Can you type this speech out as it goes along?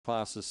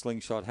class as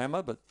Slingshot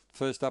Hammer, but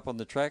first up on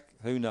the track,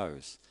 who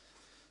knows?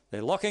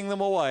 They're locking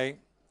them away.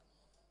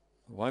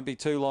 It won't be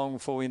too long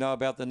before we know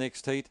about the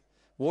next heat.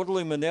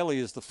 Waterloo Manelli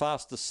is the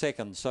fastest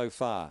second so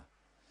far.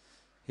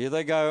 Here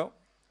they go.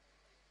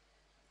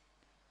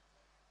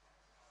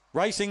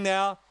 Racing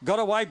now, got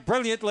away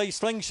brilliantly.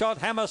 Slingshot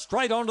Hammer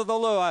straight onto the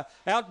lure.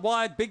 Out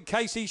wide, Big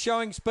Casey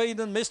showing speed,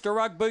 and Mr.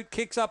 Rugboot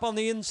kicks up on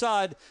the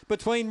inside.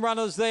 Between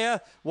runners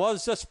there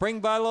was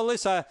Springvale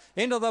Alyssa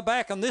into the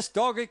back, and this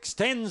dog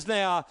extends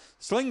now.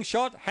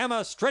 Slingshot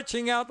Hammer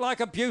stretching out like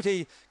a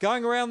beauty.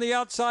 Going around the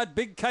outside,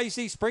 Big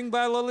Casey,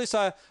 Springvale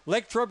Alyssa,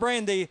 Lectra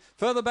Brandy.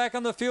 Further back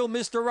on the field,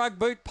 Mr.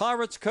 Rugboot,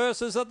 Pirate's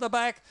Curses at the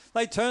back.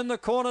 They turn the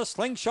corner,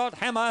 Slingshot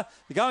Hammer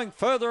going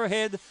further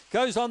ahead.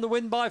 Goes on to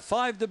win by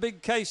 5 to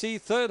Big Casey.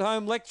 Third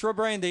home, Lectra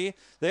Brandy.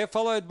 They're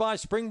followed by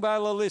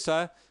Springvale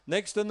Alyssa.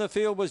 Next in the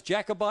field was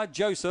Jacobite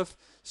Joseph.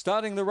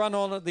 Starting the run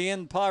on at the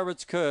end,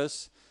 Pirate's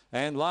Curse.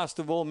 And last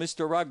of all,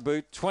 Mr.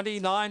 Rugboot,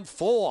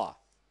 29-4.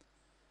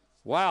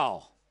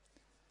 Wow.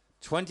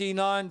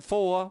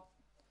 29-4.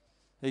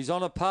 He's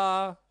on a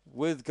par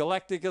with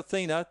Galactic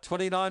Athena,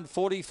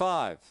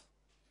 29-45.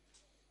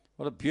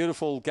 What a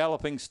beautiful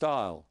galloping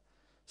style.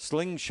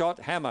 Slingshot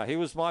Hammer. He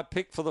was my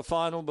pick for the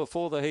final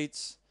before the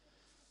heats.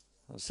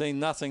 I've seen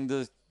nothing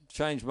to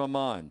change my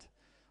mind.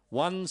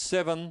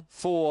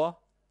 174.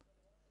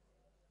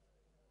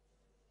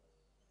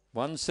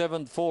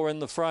 174 in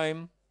the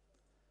frame.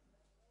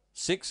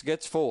 6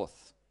 gets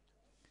fourth.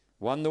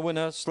 1 the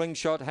winner,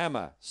 Slingshot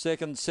Hammer.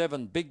 Second,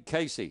 7, Big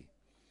Casey.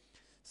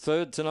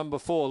 Third to number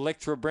 4,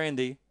 Lectra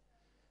Brandy.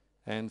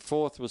 And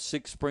fourth was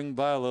 6,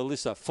 Springvale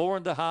Alyssa.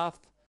 4.5